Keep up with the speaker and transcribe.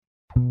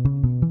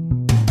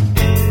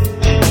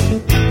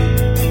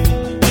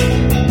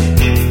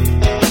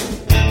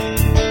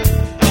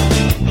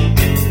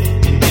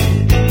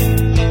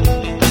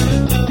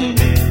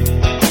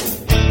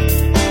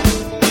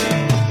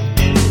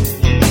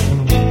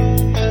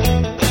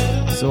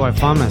So I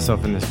found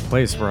myself in this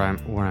place where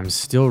I'm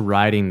still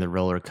riding the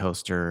roller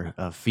coaster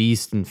of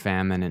feast and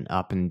famine and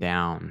up and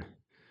down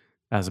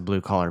as a blue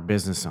collar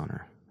business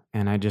owner.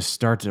 And I just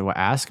start to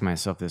ask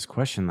myself this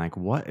question, like,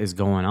 what is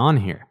going on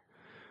here?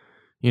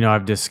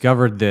 I've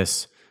discovered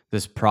this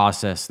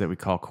process that we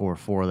call Core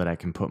 4 that I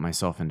can put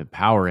myself into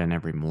power in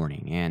every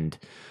morning. And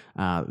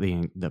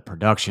the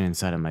production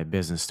inside of my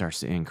business starts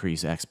to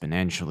increase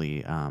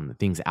exponentially.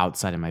 Things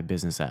outside of my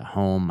business at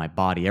home, my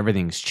body,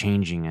 everything's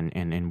changing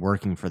and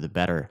working for the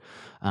better.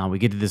 We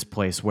get to this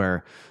place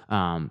where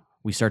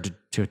we start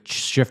to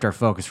shift our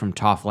focus from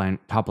top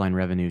line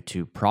revenue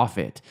to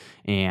profit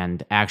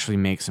and actually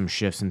make some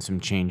shifts and some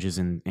changes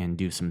and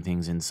do some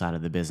things inside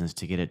of the business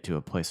to get it to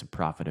a place of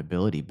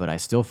profitability. But I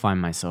still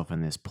find myself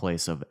in this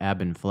place of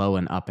ebb and flow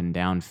and up and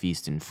down,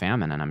 feast and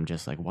famine. And I'm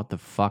just like, what the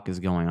fuck is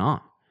going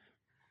on?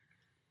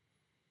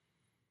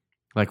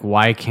 Like,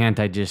 why can't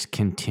I just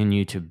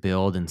continue to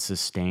build and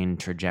sustain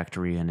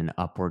trajectory in an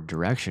upward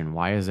direction?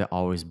 Why is it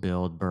always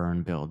build,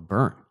 burn, build,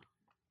 burn?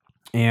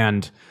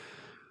 And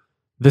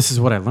this is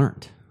what I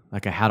learned.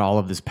 Like, I had all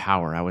of this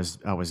power. I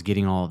was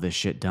getting all of this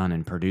shit done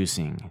and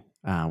producing.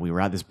 We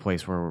were at this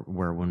place where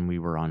when we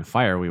were on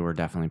fire, we were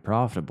definitely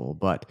profitable.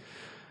 But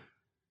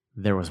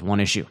there was one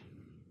issue.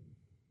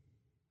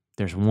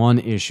 There's one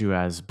issue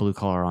as blue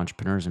collar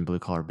entrepreneurs and blue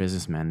collar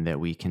businessmen that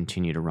we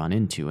continue to run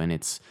into. And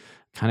it's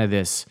kind of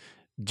this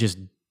just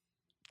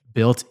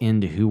built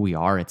into who we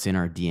are. It's in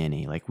our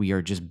DNA. Like, we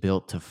are just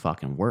built to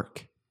fucking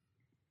work.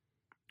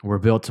 We're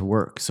built to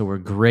work. So we're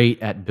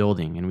great at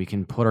building, and we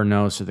can put our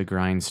nose to the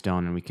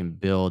grindstone and we can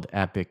build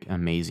epic,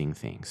 amazing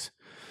things.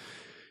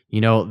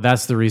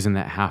 That's the reason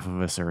that half of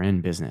us are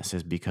in business,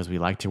 is because we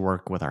like to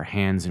work with our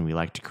hands and we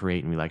like to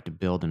create and we like to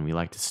build and we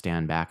like to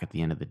stand back at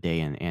the end of the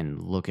day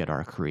and look at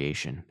our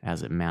creation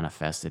as it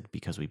manifested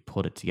because we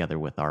put it together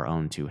with our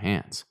own two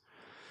hands.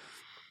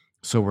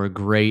 So we're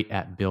great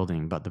at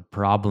building, but the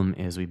problem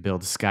is we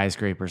build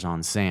skyscrapers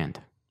on sand.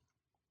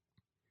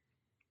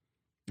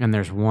 And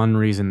there's one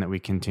reason that we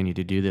continue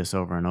to do this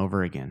over and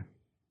over again.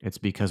 It's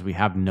because we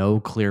have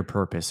no clear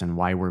purpose in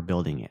why we're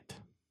building it.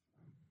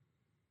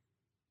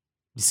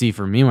 You see,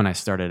 for me, when I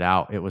started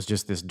out, it was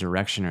just this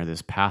direction or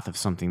this path of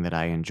something that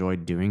I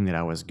enjoyed doing, that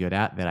I was good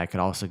at, that I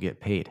could also get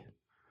paid.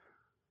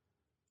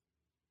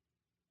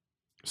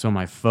 So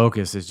my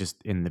focus is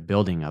just in the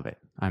building of it.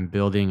 I'm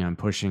building, I'm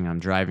pushing, I'm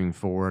driving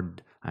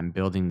forward, I'm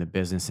building the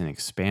business and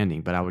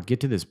expanding. But I would get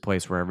to this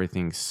place where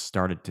everything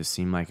started to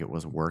seem like it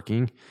was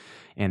working.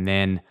 And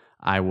then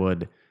I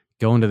would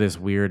go into this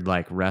weird,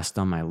 like, rest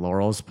on my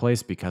laurels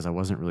place because I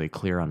wasn't really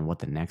clear on what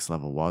the next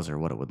level was or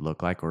what it would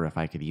look like or if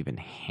I could even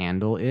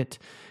handle it.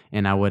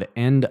 And I would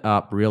end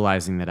up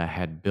realizing that I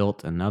had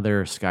built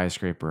another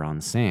skyscraper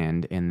on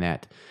sand and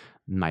that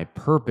my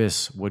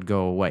purpose would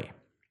go away.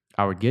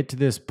 I would get to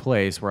this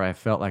place where I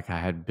felt like I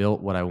had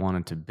built what I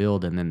wanted to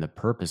build, and then the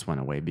purpose went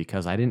away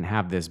because I didn't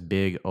have this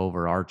big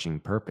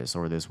overarching purpose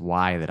or this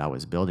why that I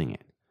was building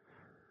it.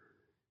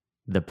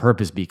 The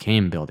purpose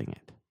became building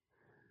it.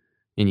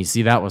 And you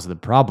see, that was the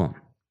problem.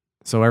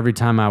 So every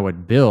time I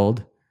would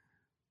build,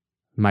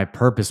 my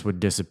purpose would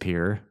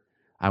disappear.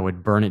 I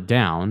would burn it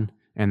down,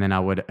 and then I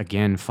would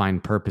again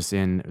find purpose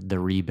in the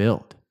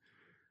rebuild.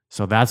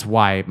 So that's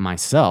why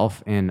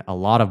myself and a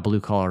lot of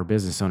blue collar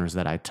business owners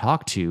that I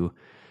talk to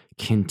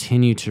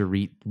continue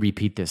to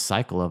repeat this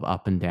cycle of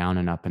up and down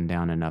and up and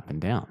down and up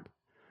and down.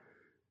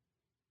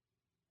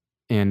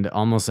 And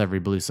almost every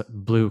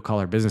blue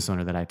collar business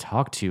owner that I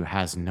talk to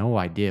has no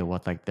idea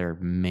what, like, their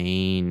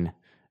main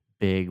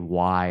big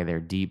why, their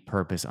deep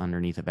purpose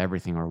underneath of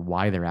everything, or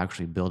why they're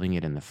actually building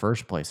it in the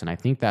first place. And I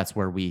think that's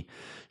where we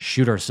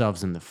shoot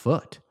ourselves in the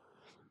foot,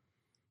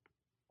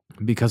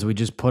 because we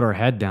just put our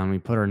head down, we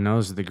put our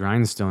nose to the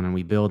grindstone, and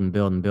we build and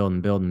build and build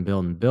and build and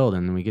build and build.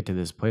 And then we get to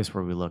this place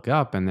where we look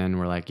up and then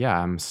we're like, yeah,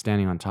 I'm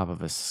standing on top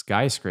of a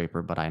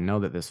skyscraper, but I know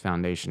that this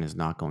foundation is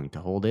not going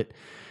to hold it.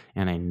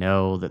 And I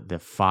know that the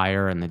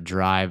fire and the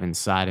drive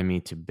inside of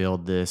me to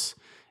build this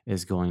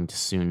is going to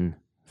soon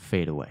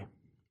fade away.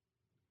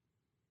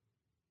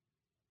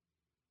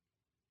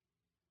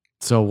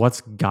 So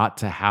what's got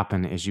to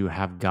happen is you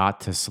have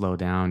got to slow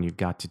down. You've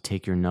got to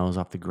take your nose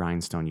off the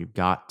grindstone. You've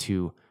got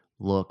to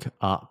look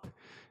up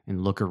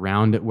and look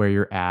around at where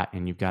you're at,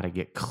 and you've got to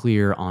get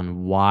clear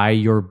on why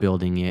you're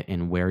building it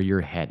and where you're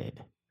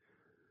headed.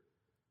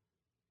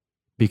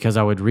 Because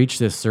I would reach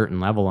this certain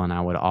level and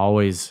I would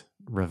always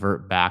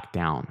revert back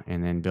down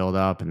and then build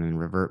up and then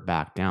revert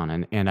back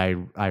down. And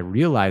I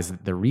realized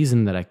that the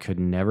reason that I could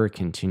never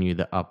continue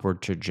the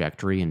upward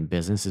trajectory in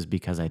business is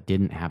because I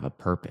didn't have a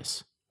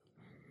purpose.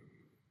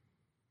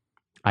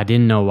 I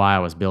didn't know why I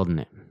was building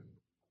it.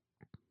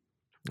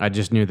 I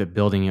just knew that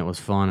building it was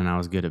fun and I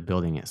was good at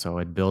building it. So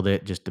I'd build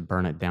it just to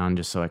burn it down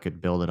just so I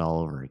could build it all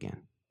over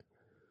again.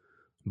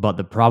 But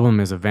the problem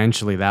is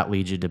eventually that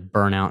leads you to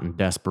burnout and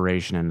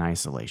desperation and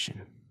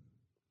isolation.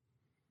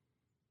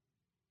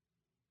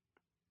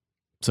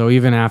 So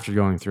even after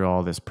going through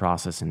all this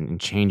process and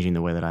changing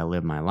the way that I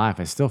live my life,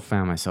 I still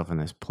found myself in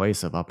this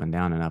place of up and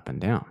down and up and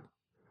down.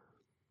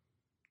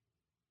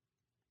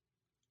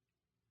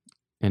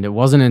 And it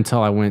wasn't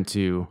until I went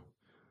to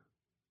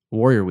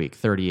Warrior Week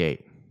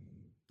 38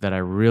 that I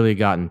really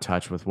got in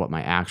touch with what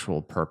my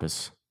actual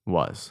purpose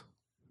was.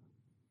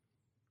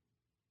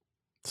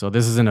 So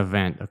this is an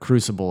event, a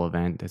crucible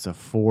event. It's a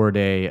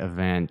 4-day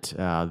event,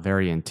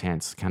 very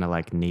intense, kind of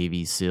like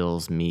Navy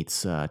SEALs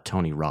meets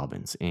Tony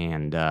Robbins.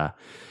 And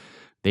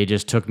they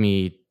just took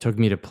me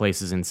to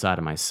places inside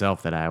of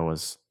myself that I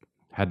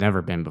had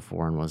never been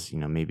before and was,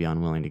 maybe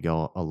unwilling to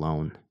go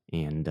alone.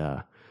 And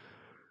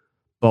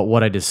but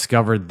what I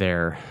discovered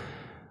there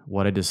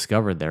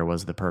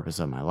was the purpose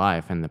of my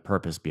life and the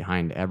purpose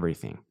behind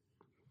everything.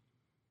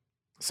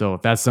 So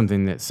if that's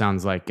something that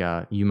sounds like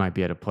you might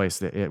be at a place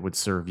that it would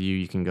serve you,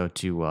 you can go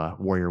to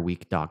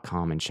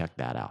warriorweek.com and check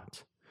that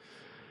out.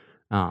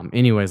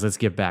 Anyways, let's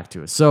get back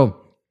to it. So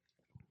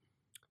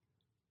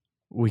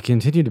we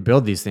continue to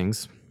build these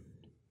things.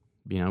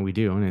 We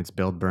do, and it's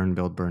build, burn,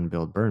 build, burn,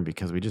 build, burn,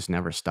 because we just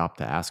never stop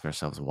to ask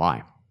ourselves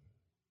why.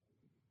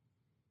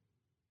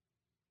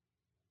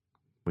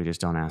 We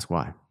just don't ask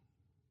why.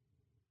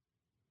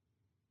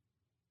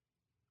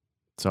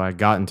 So I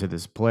got into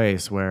this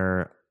place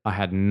where I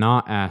had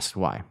not asked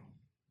why.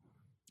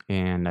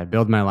 And I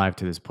build my life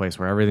to this place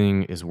where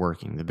everything is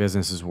working. The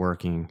business is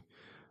working.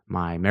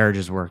 My marriage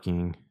is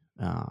working.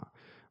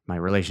 My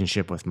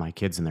relationship with my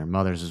kids and their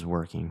mothers is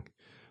working.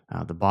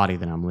 The body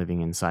that I'm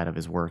living inside of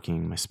is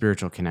working. My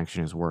spiritual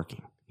connection is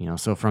working.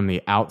 So from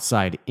the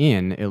outside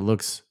in, it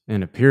looks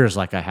and appears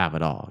like I have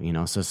it all,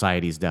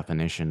 society's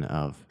definition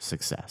of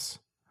success.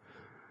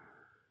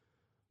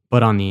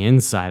 But on the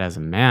inside as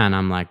a man,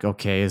 I'm like,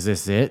 okay, is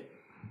this it?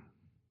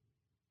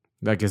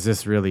 Like, is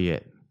this really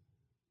it?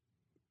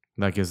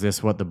 Like, is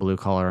this what the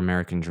blue-collar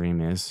American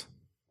dream is?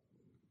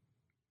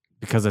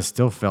 Because I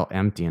still felt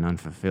empty and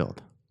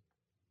unfulfilled.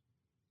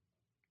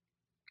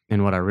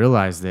 And what I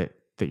realized that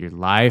your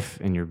life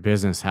and your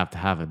business have to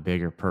have a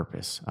bigger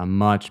purpose, a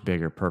much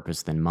bigger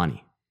purpose than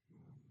money.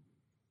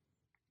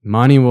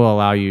 Money will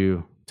allow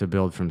you to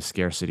build from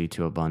scarcity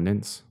to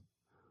abundance,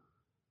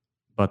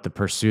 but the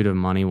pursuit of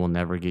money will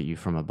never get you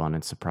from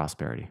abundance to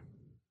prosperity.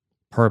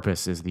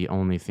 Purpose is the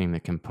only thing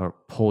that can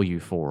pull you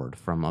forward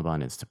from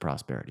abundance to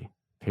prosperity,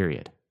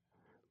 period.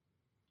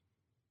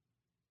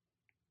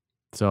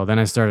 So then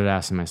I started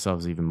asking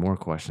myself even more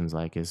questions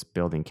like, is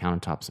building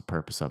countertops the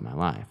purpose of my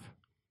life?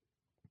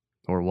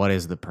 Or what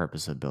is the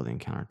purpose of building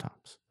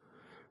countertops?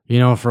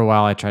 For a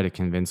while I tried to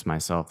convince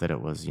myself that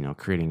it was,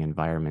 creating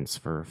environments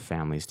for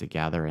families to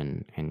gather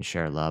and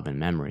share love and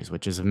memories,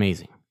 which is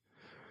amazing.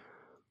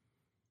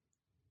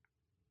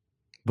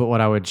 But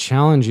what I would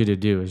challenge you to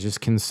do is just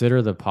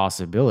consider the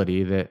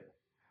possibility that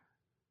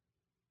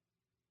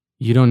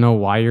you don't know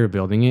why you're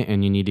building it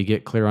and you need to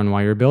get clear on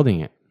why you're building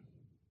it.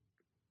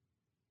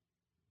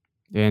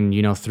 And,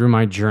 through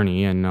my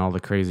journey and all the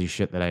crazy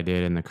shit that I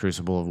did in the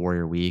crucible of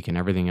Warrior Week and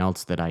everything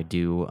else that I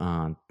do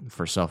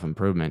for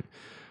self-improvement,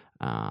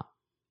 I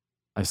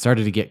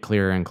started to get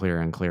clearer and clearer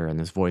and clearer. And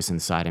this voice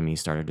inside of me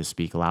started to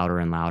speak louder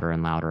and louder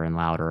and louder and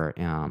louder.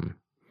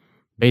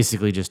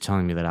 Basically just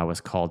telling me that I was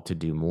called to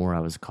do more.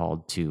 I was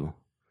called to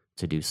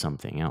do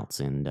something else.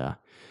 And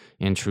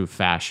in true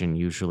fashion,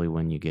 usually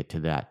when you get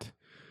to that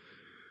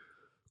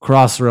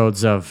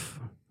crossroads of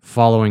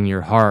following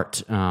your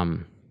heart,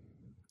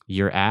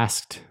 you're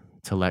asked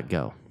to let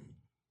go.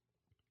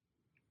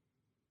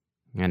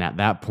 And at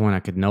that point, I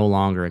could no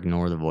longer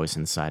ignore the voice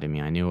inside of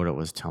me. I knew what it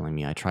was telling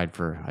me. I tried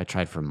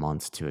for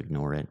months to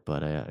ignore it,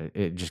 but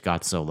it just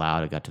got so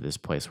loud. I got to this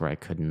place where I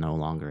could no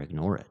longer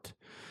ignore it.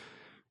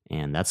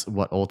 And that's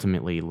what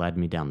ultimately led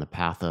me down the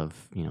path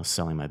of,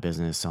 selling my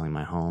business, selling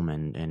my home,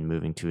 and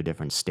moving to a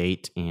different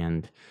state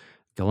and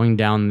going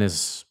down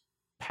this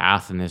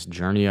path and this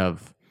journey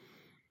of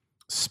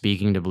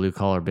speaking to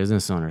blue-collar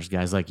business owners,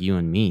 guys like you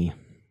and me,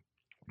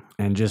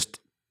 and just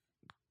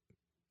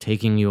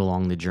taking you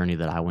along the journey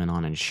that I went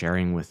on and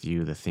sharing with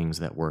you the things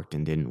that worked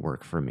and didn't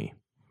work for me.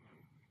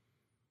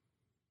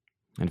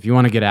 And if you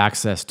want to get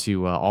access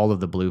to all of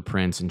the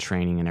blueprints and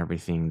training and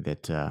everything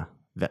that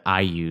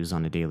I use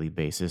on a daily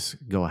basis,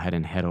 go ahead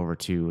and head over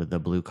to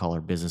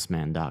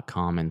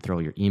thebluecollarbusinessman.com and throw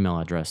your email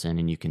address in,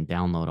 and you can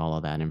download all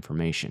of that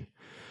information.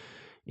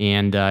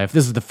 And if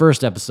this is the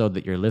first episode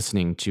that you're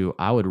listening to,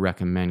 I would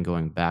recommend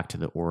going back to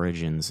the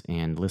origins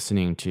and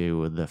listening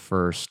to the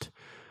first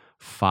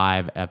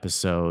 5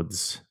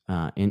 episodes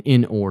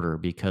in order,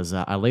 because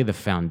I lay the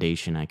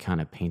foundation. I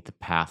kind of paint the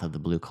path of the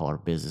blue-collar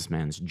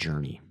businessman's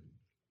journey.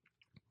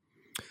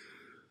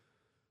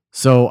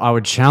 So I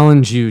would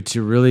challenge you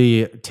to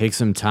really take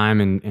some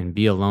time and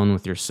be alone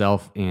with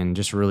yourself and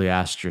just really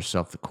ask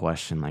yourself the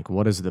question, like,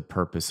 what is the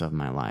purpose of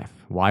my life?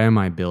 Why am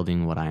I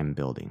building what I am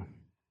building?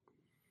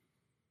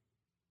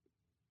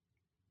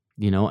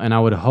 And I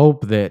would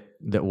hope that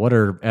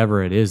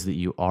whatever it is that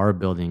you are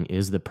building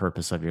is the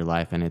purpose of your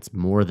life, and it's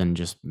more than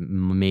just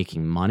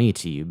making money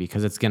to you,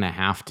 because it's going to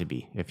have to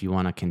be if you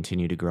want to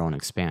continue to grow and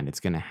expand. It's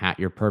going to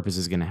your purpose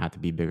is going to have to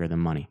be bigger than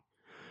money.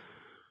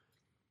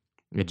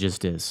 It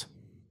just is.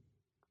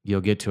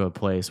 You'll get to a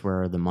place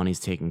where the money's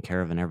taken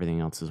care of and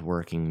everything else is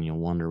working, and you'll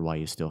wonder why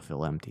you still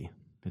feel empty.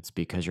 It's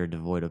because you're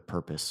devoid of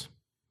purpose.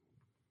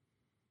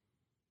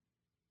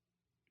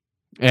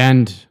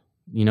 And,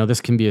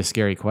 this can be a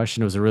scary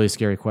question. It was a really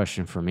scary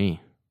question for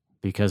me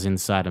because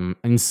inside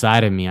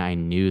of me, I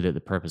knew that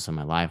the purpose of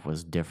my life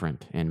was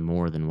different and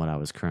more than what I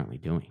was currently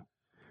doing,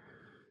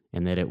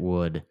 and that it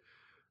would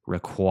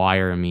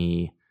require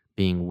me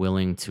being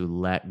willing to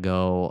let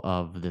go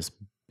of this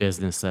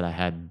business that I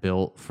had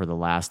built for the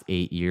last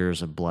 8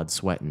 years of blood,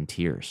 sweat, and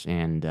tears.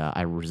 And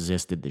I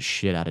resisted the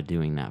shit out of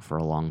doing that for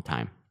a long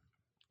time.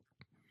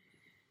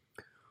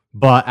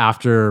 But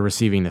after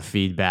receiving the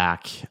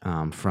feedback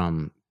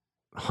from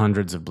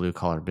hundreds of blue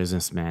collar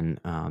businessmen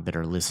that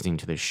are listening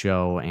to the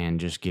show and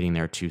just getting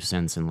their 2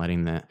 cents and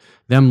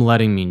them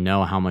letting me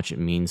know how much it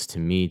means to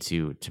me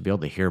to be able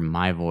to hear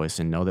my voice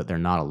and know that they're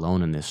not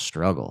alone in this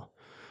struggle.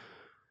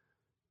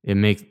 It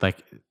makes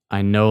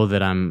I know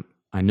that I'm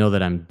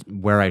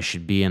where I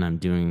should be and I'm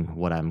doing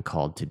what I'm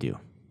called to do.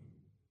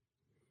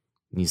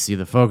 You see,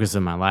 the focus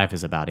of my life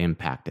is about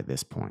impact at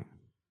this point,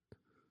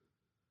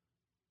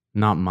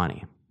 not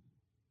money.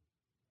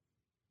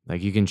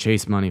 Like, you can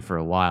chase money for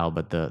a while,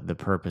 but the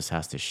purpose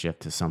has to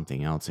shift to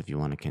something else if you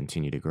want to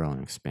continue to grow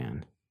and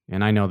expand.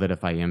 And I know that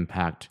if I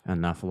impact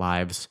enough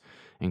lives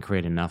and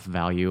create enough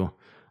value,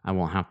 I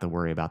won't have to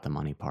worry about the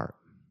money part.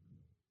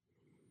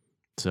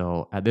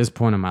 So at this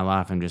point in my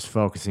life, I'm just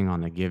focusing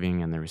on the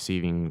giving, and the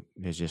receiving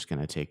is just going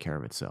to take care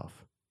of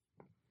itself.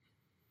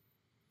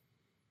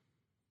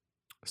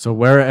 So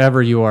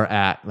wherever you are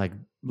at, like,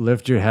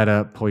 lift your head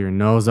up, pull your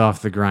nose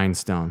off the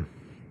grindstone.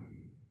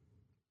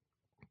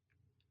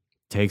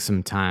 Take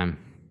some time,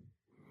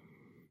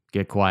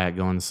 get quiet,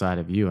 go inside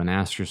of you, and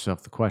ask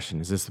yourself the question,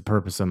 is this the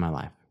purpose of my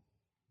life?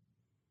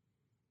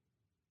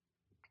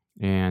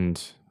 And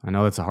I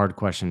know that's a hard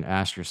question to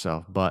ask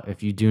yourself, but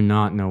if you do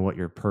not know what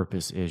your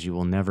purpose is, you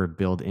will never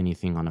build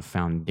anything on a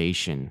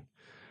foundation.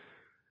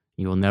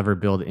 You will never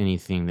build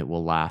anything that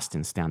will last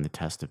and stand the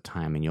test of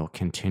time, and you'll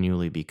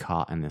continually be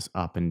caught in this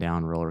up and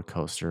down roller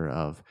coaster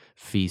of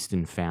feast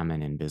and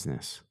famine in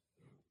business.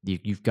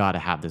 You've got to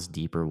have this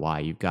deeper why.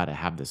 You've got to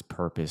have this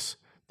purpose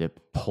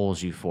that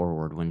pulls you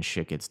forward when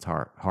shit gets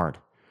hard.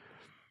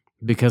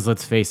 Because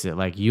let's face it,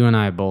 like, you and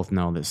I both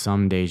know that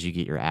some days you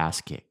get your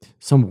ass kicked.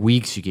 Some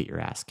weeks you get your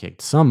ass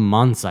kicked. Some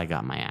months I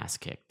got my ass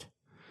kicked.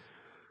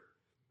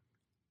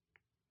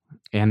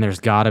 And there's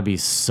got to be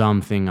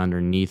something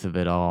underneath of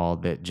it all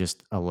that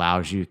just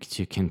allows you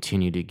to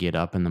continue to get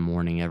up in the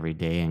morning every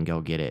day and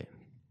go get it.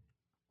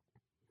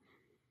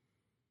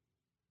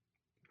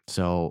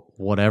 So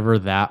whatever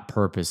that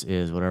purpose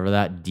is, whatever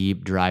that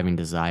deep driving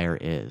desire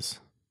is,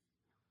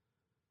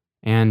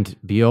 and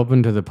be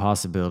open to the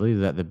possibility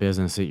that the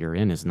business that you're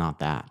in is not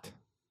that.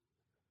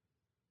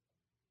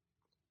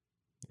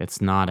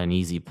 It's not an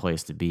easy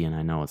place to be, and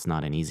I know it's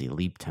not an easy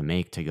leap to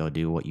make to go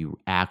do what you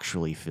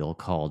actually feel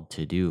called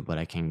to do, but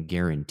I can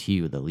guarantee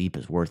you the leap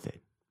is worth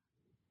it.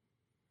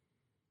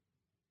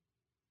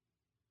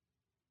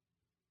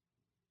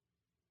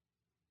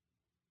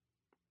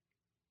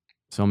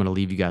 So I'm going to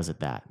leave you guys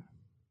at that.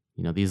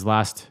 These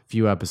last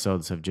few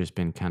episodes have just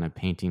been kind of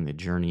painting the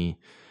journey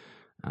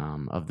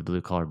of the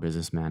blue collar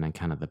businessman and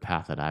kind of the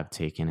path that I've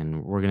taken.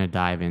 And we're going to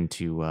dive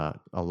into a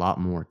lot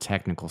more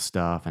technical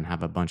stuff and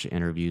have a bunch of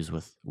interviews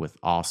with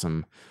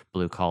awesome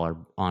blue collar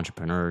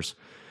entrepreneurs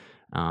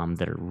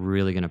that are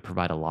really going to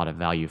provide a lot of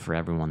value for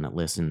everyone that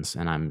listens.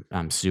 And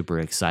I'm super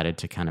excited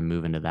to kind of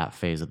move into that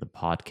phase of the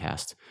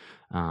podcast.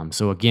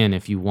 So again,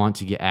 if you want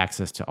to get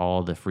access to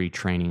all the free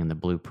training and the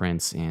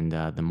blueprints and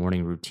the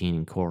morning routine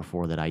and Core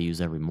 4 that I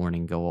use every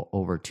morning, go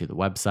over to the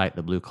website,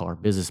 The Blue Collar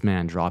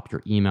Businessman, drop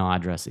your email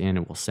address in,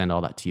 and we'll send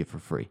all that to you for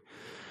free.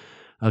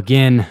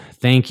 Again,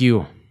 thank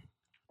you.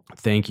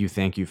 Thank you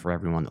for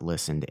everyone that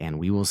listened, and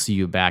we will see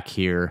you back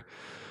here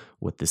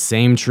with the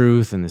same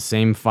truth and the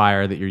same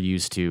fire that you're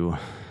used to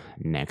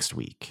next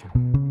week.